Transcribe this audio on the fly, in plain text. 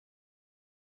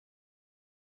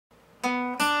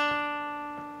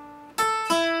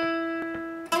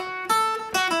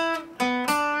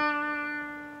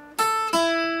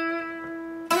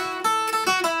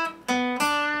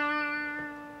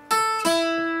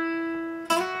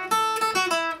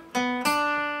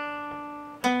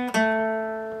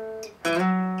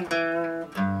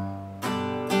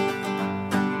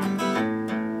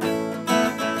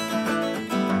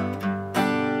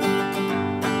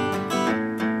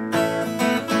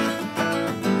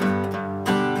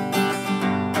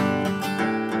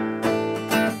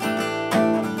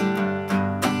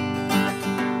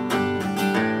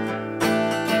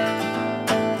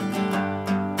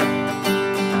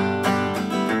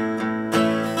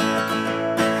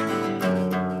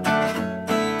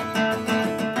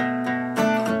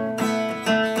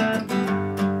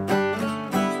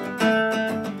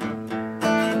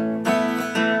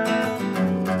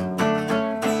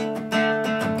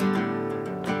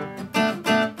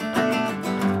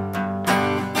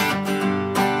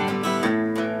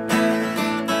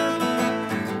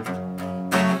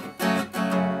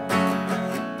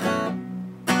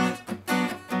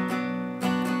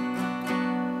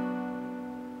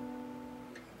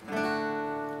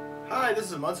Hi, this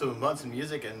is Munson with Munson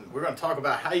Music, and we're going to talk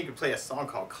about how you can play a song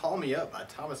called Call Me Up by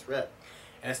Rhett.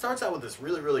 And it starts out with this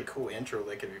really cool intro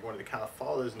lick. If you wanted to kind of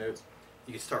follow those notes,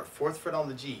 you can start 4th fret on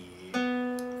the G,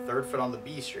 3rd fret on the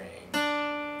B string,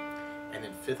 and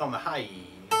then 5th on the high E,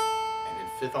 and then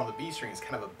 5th on the B string is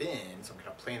kind of a bend, so I'm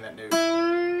kind of playing that note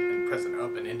and pressing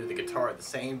up and into the guitar at the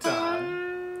same time.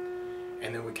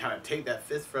 And then we kind of take that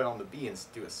 5th fret on the B and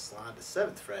do a slide to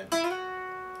 7th fret,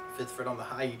 5th fret on the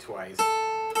high E twice,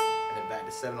 and then back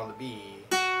to 7 on the B,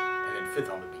 and then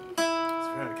 5th on the B. So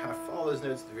we're going to kind of follow those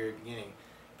notes at the very beginning.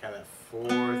 Kind of 4, 3,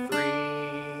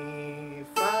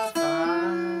 5,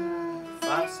 5,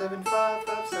 5, 7, 5,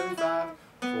 5, 7, 5,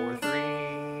 4, 3,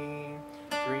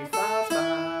 3, 5,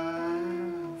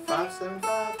 5, 5, 7,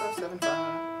 5, 5, 7,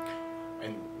 5.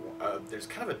 And there's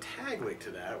kind of a tag lick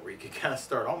to that where you can kind of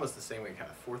start almost the same way, kind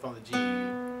of 4th on the G,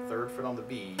 3rd fret on the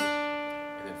B,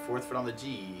 and then 4th fret on the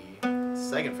G,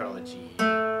 2nd fret on the G,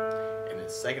 and then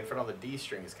 2nd fret on the D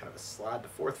string is kind of a slide to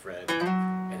 4th fret,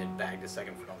 and then back to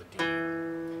 2nd fret on the D.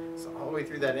 So all the way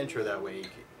through that intro that way, you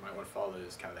might want to follow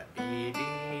this kind of that B, D,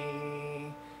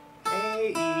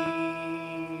 A,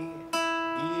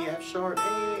 E, F sharp,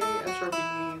 A, F sharp, E,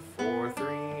 4, 3,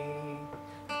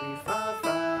 3, 5,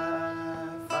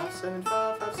 5, 5, 7,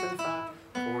 5, 5, 7, 5,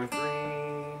 4, 3,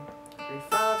 3,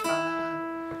 5,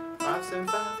 5, 5, 7,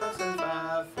 5, 5, 7,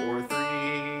 5, 4, 3,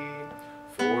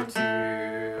 4,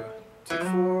 2, 2,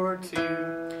 4, 2.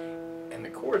 And the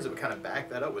chords that would kind of back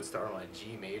that up would start on a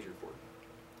G major chord.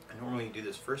 I normally do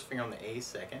this first finger on the A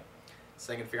second,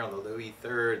 second finger on the low E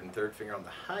third, and third finger on the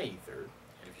high E third.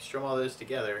 And if you strum all those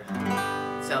together,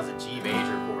 it sounds a G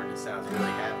major chord and it sounds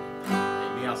really happy.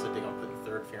 And you may also dig on putting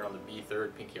third finger on the B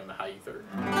third, pinky on the high E third.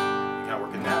 You're kind of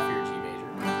working that for your G major.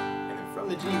 And then from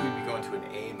the G, we'd be going to an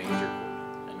A major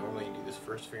chord. I normally do this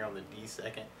first finger on the D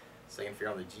second, second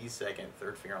finger on the G second,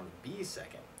 third finger on the B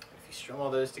second. And if you strum all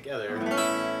those together,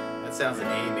 that sounds an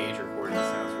A major chord and it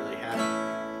sounds really happy.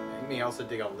 You may also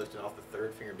dig on lifting off the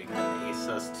third finger, being kind of A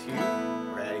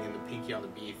sus2, or adding in the pinky on the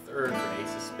B third for an A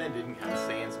suspended and kind of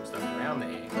saying some stuff around the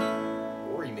A.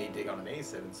 Or you may dig on an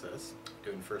A7 sus,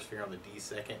 doing first finger on the D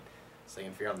second,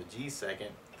 second finger on the G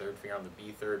second, third finger on the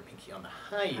B third, pinky on the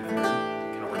high E third.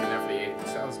 Kind of working that for the A. It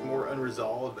sounds more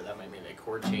unresolved, but that might make that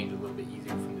chord change a little bit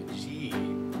easier from the G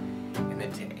and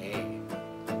then to A.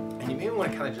 And you may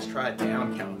want to kind of just try a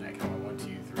down count on that, kind of 1,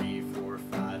 2, 3, 4,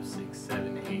 5, 6,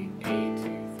 7, 8, 8,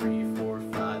 2, 3, 4,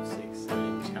 5, 6,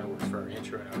 7, which kind of works for our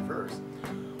intro and our verse.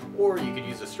 Or you could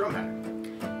use a strum pattern.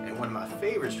 And one of my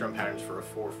favorite strum patterns for a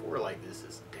 4/4 like this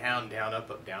is down, down, up,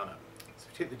 down, up. So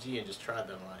take the G and just try that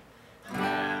line.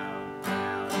 Down,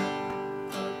 down, up,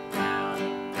 down,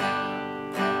 down,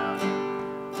 down,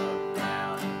 up,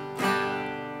 down,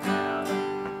 down, up,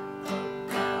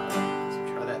 down. So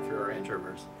try that through our intro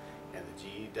verse. And the G,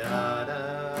 da, da,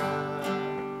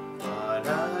 da,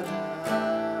 da, da.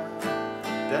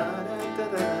 Da da da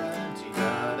da, G da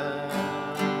da,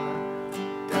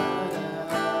 da da.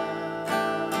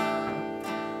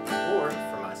 Or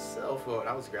for myself, what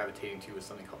I was gravitating to was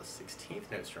something called a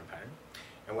 16th note strum pattern.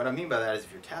 And what I mean by that is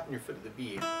if you're tapping your foot at the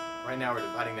beat, right now we're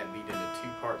dividing that beat into 2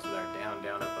 parts with our down,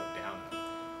 down, up, down, up.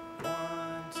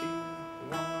 1, 2,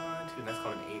 1, 2, and that's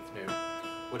called an 8th note.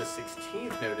 What a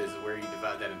 16th note is where you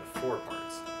divide that into 4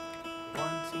 parts. 1,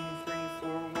 2, 3,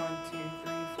 4, 1, 2,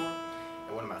 3, 4.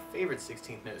 And one of my favorite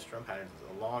 16th note strum patterns is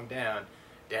a long down,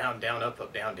 down, down, up,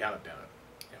 down, down, up, down, up.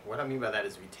 And what I mean by that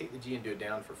is if you take the G and do it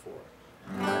down for 4.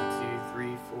 1, 2,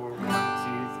 3, 4, 1, 2,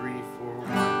 3, 4, 1,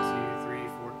 2, 3,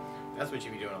 4. That's what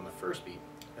you'd be doing on the first beat.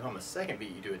 And on the second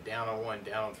beat, you do it down on 1,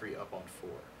 down on 3, up on 4.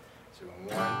 So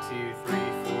 1, 2, 3,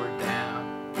 4,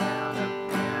 down, down,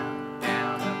 up, down,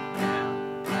 down, up,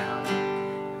 down, down.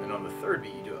 And then on the third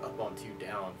beat, you do it up on 2,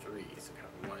 down on 3. So kind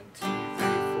of 1, 2,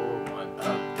 3, 4, 1,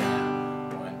 up, down,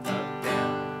 1, up,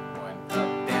 down, 1,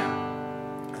 up, down.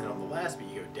 And then on the last beat,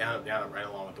 you go down, up, right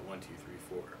along with the 1, 2, 3,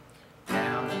 4.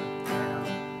 Down, up, down,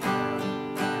 down,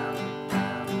 down,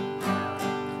 down,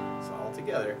 down. So all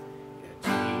together. G,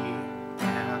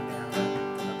 down, down, up,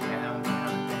 down, down,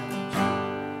 down, G,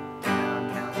 down,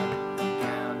 down, up,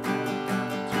 down, down,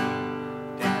 down, G,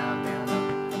 down, down, up,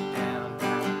 down,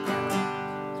 down, down.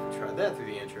 So we try that through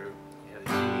the intro. Yeah,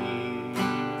 G,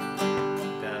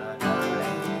 da, da, da,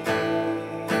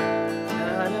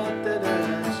 da, da, da,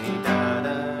 G, da,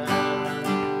 da,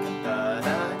 da,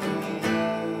 da,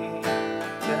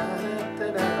 da, da,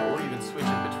 da, or even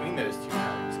switching between those two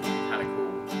patterns can be kind of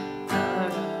cool. Da,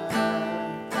 da,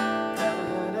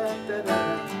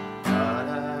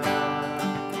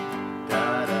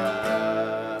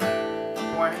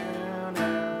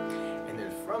 and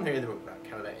then from there,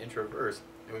 kind of that intro verse,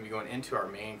 then we'll be going into our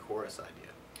main chorus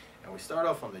idea. Now we start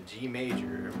off on the G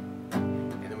major,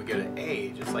 and then we go to A,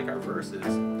 just like our verses,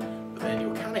 but then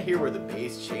you'll kind of hear where the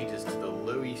bass changes to the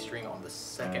low E string on the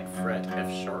 2nd fret F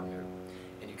sharp note.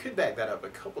 And you could back that up a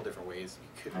couple different ways.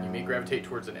 You may gravitate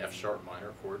towards an F sharp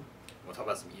minor chord. We'll talk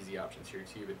about some easy options here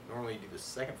too, but normally you do the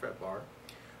 2nd fret bar,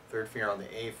 3rd finger on the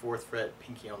A, 4th fret,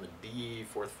 pinky on the D,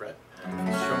 4th fret. If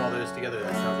you strum all those together,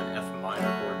 that sounds an F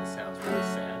minor chord and sounds really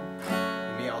sad.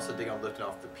 You may also dig on lifting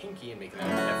off the pinky and making that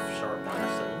an F sharp minor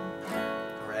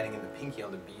 7, or adding in the pinky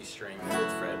on the B string,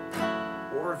 5th fret.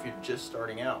 Or if you're just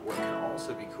starting out, what can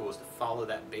also be cool is to follow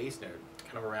that bass note,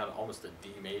 kind of around almost a D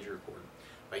major chord,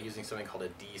 by using something called a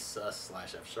D sus /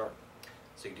 F sharp.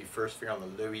 So you can do 1st finger on the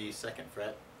low E 2nd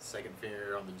fret, 2nd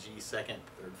finger on the G 2nd,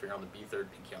 3rd finger on the B 3rd,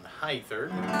 pinky on the high E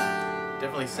 3rd.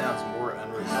 Definitely sounds more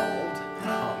unresolved,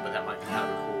 but that might be kind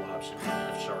of a cool option for the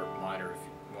F sharp minor if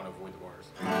you want to avoid the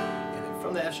bars. And then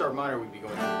from the F sharp minor, we'd be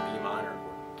going to the B minor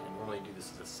chord. And normally do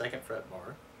this as a 2nd fret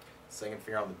bar, 2nd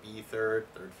finger on the B 3rd,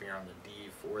 3rd finger on the D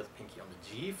 4th, pinky on the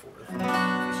G 4th. If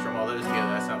you strum all those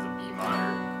together, that sounds a B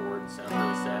minor chord, sounds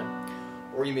really sad.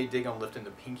 Or you may dig on lifting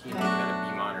the pinky and making that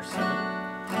a B minor 7.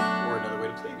 Or another way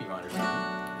to play B minor 7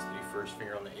 is to do 1st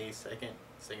finger on the A 2nd,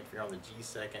 2nd finger on the G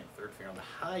 2nd, 3rd finger on the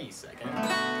high E 2nd.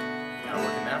 Kind of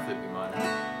working that for the B minor.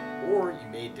 Or you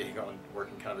may dig on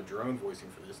working kind of a drone voicing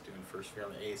for this, doing 1st finger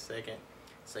on the A 2nd,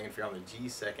 2nd finger on the G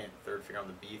 2nd, 3rd finger on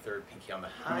the B 3rd, pinky on the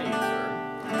high E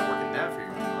 3rd. Kind of working that for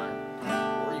your B minor.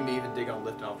 Or you may even dig on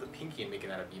lifting off the pinky and making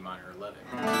that a B minor 11.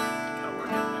 Kind of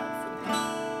working that for the B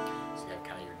minor. So you have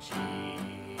kind of your G,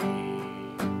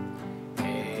 A,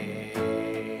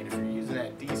 and if you're using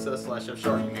that D sus / F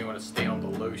sharp, you may want to stay on the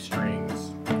low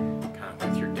strings, kind of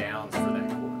with your downs for that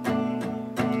chord.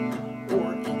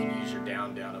 Or you can use your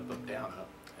down, down, up, down, up.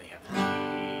 And you have the G,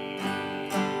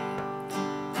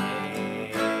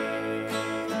 A,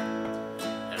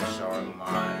 F sharp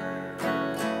minor,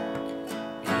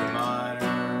 B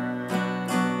minor.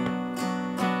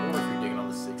 Or if you're digging on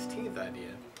the 16th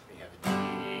idea, you have the G,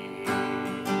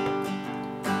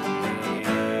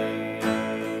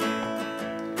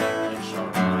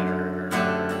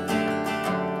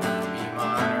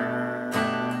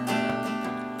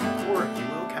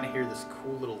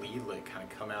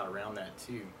 come out around that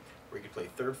too, where you could play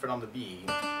 3rd fret on the B. And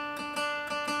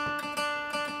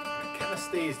it kind of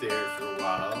stays there for a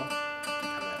while,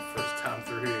 kind of that first time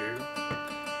through.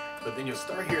 But then you'll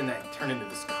start hearing that turn into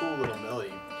this cool little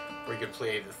melody, where you could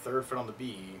play the 3rd fret on the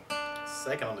B,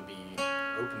 2nd on the B,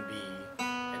 open B,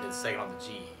 and then 2nd on the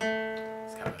G.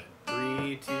 It's kind of a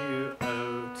 3 2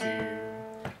 0 2,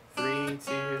 3 2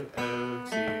 0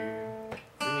 2,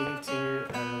 3 2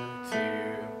 0 2.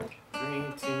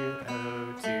 3 2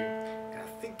 0 2, and I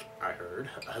think I heard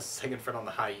a 2nd fret on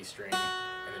the high E string, and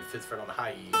then 5th fret on the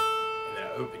high E, and then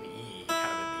an open E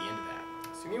kind of at the end of that.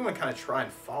 So you want to kind of try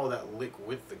and follow that lick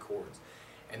with the chords.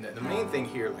 And the main thing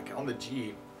here, like on the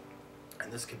G,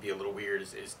 and this could be a little weird,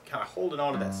 is kind of holding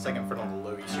on to that 2nd fret on the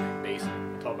low E string bass.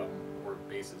 We'll talk about more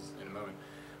basses in a moment,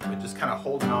 but just kind of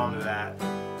holding on to that.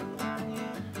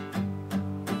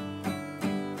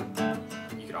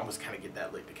 Almost kind of get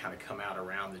that lick to kind of come out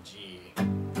around the G.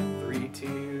 3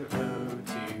 2 0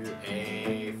 2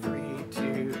 A, 3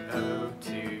 2 0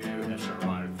 2 F sharp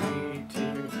minor, 3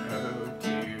 2 0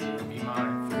 2 B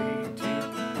minor, 3 2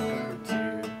 0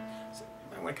 2. So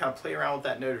I want to kind of play around with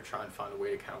that note or try and find a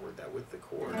way to kind of work that with the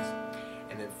chords.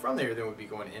 And then from there, then we'll be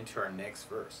going into our next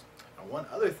verse. Now, one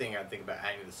other thing I think about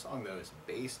adding to the song though is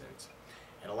bass notes.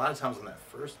 And a lot of times on that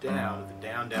first down, the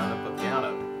down, down, up, down,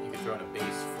 up, you can throw in a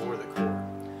bass for the chord.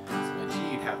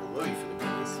 You'd have the low E for the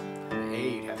bass, the A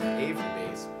you'd have the A for the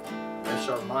bass, the F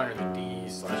sharp minor, the D /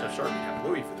 F sharp you'd have the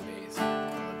low E for the bass,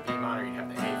 and the B minor you'd have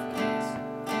the A for the bass.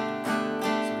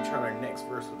 So we try our next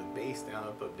verse with a bass down,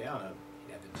 up, down, up.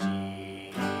 You'd have the G,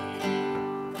 A,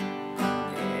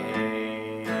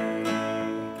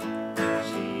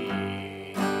 G, A.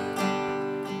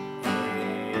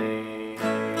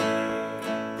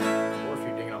 Or if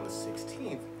you're digging on the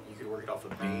 16th, you could work it off a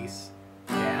bass,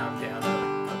 down, down, up.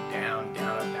 Down,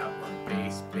 down, up, down, or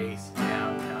bass, bass,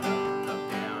 down, down, up,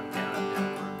 down, down, up, down,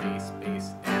 or bass, bass,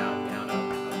 down, down, up,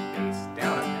 bass,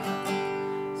 down, up,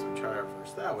 down. So we try our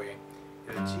verse that way.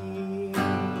 Go to G,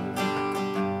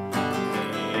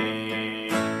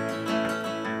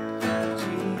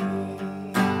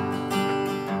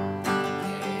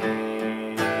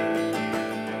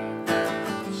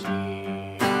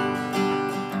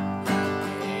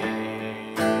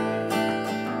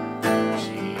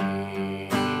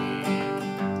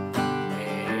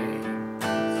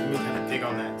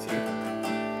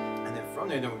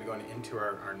 then we'll be going into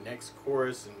our next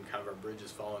chorus, and kind of our bridge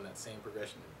is following that same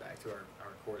progression back to our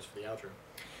chorus for the outro.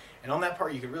 And on that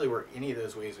part, you can really work any of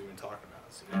those ways we've been talking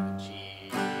about. So you have a G,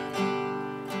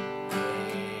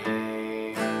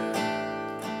 A,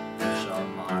 sharp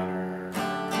minor,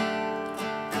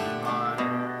 E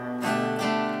minor,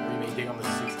 or you may dig on the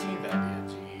 16th, that'd be a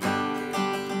G,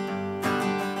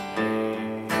 A,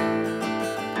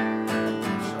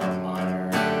 sharp minor,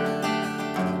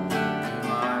 E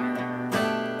minor,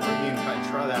 or you can kind of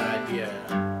try that idea.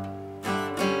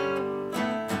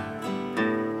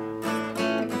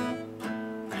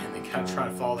 Kind of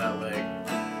trying to follow that leg.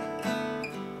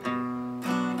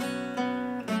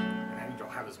 And you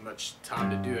don't have as much time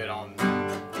to do it on the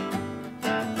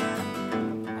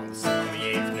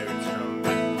 8th note strum.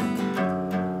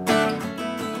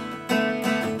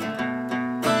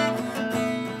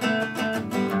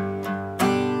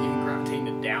 Even gravitating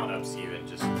to down ups, even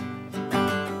just.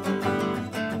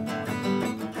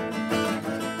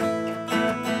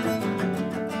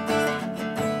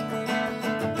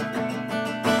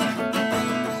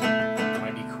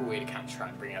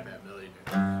 Bring out that ability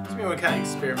to. So we want to kind of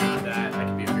experiment with that. That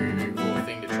could be a very, very cool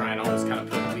thing to try and almost kind of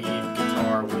put lead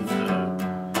guitar with the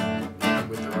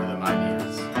rhythm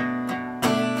ideas.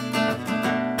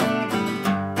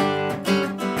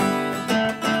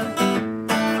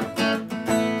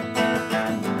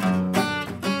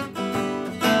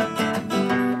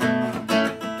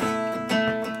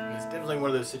 And it's definitely one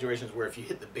of those situations where if you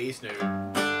hit the bass note,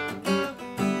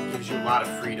 it gives you a lot of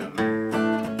freedom.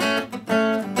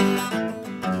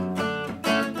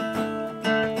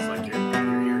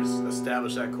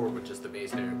 Establish that chord with just the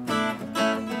bass note.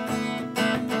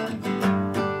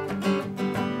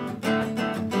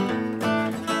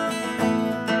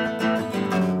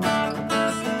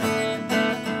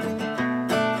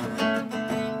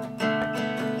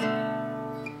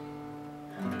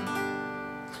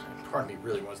 Part of me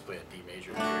really wants to play a D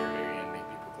major here at the very end, make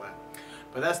people clap.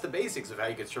 But that's the basics of how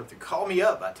you get strum through Call Me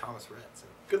Up by Thomas Rhett. So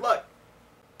good luck.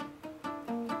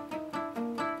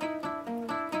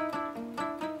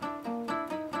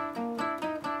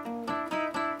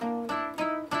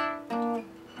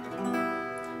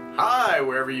 Hi,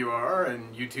 wherever you are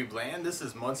in YouTube land. This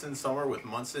is Munson Summer with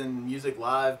Munson Music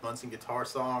Live, Munson Guitar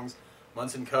Songs,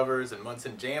 Munson Covers, and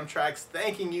Munson Jam Tracks.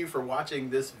 Thanking you for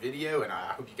watching this video, and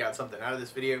I hope you got something out of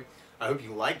this video. I hope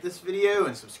you like this video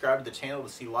and subscribe to the channel to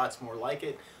see lots more like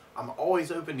it. I'm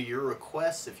always open to your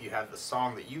requests. If you have a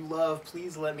song that you love,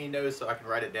 please let me know so I can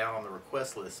write it down on the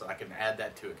request list so I can add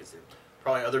that to it, because there's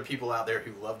probably other people out there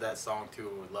who love that song too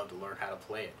and would love to learn how to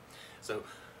play it. So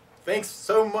thanks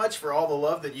so much for all the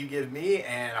love that you give me,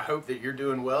 and I hope that you're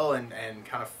doing well and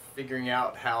kind of figuring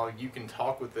out how you can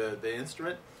talk with the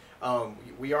instrument.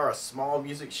 We are a small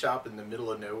music shop in the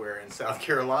middle of nowhere in South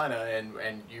Carolina,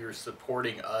 and you're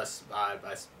supporting us by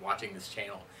watching this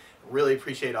channel. Really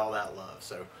appreciate all that love.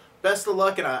 So best of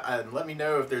luck, and let me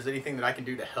know if there's anything that I can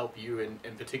do to help you in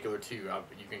particular too.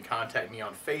 You can contact me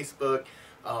on Facebook.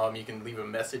 You can leave a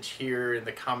message here in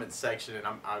the comments section, and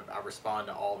I respond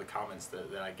to all the comments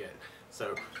that I get.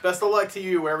 So best of luck to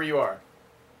you wherever you are.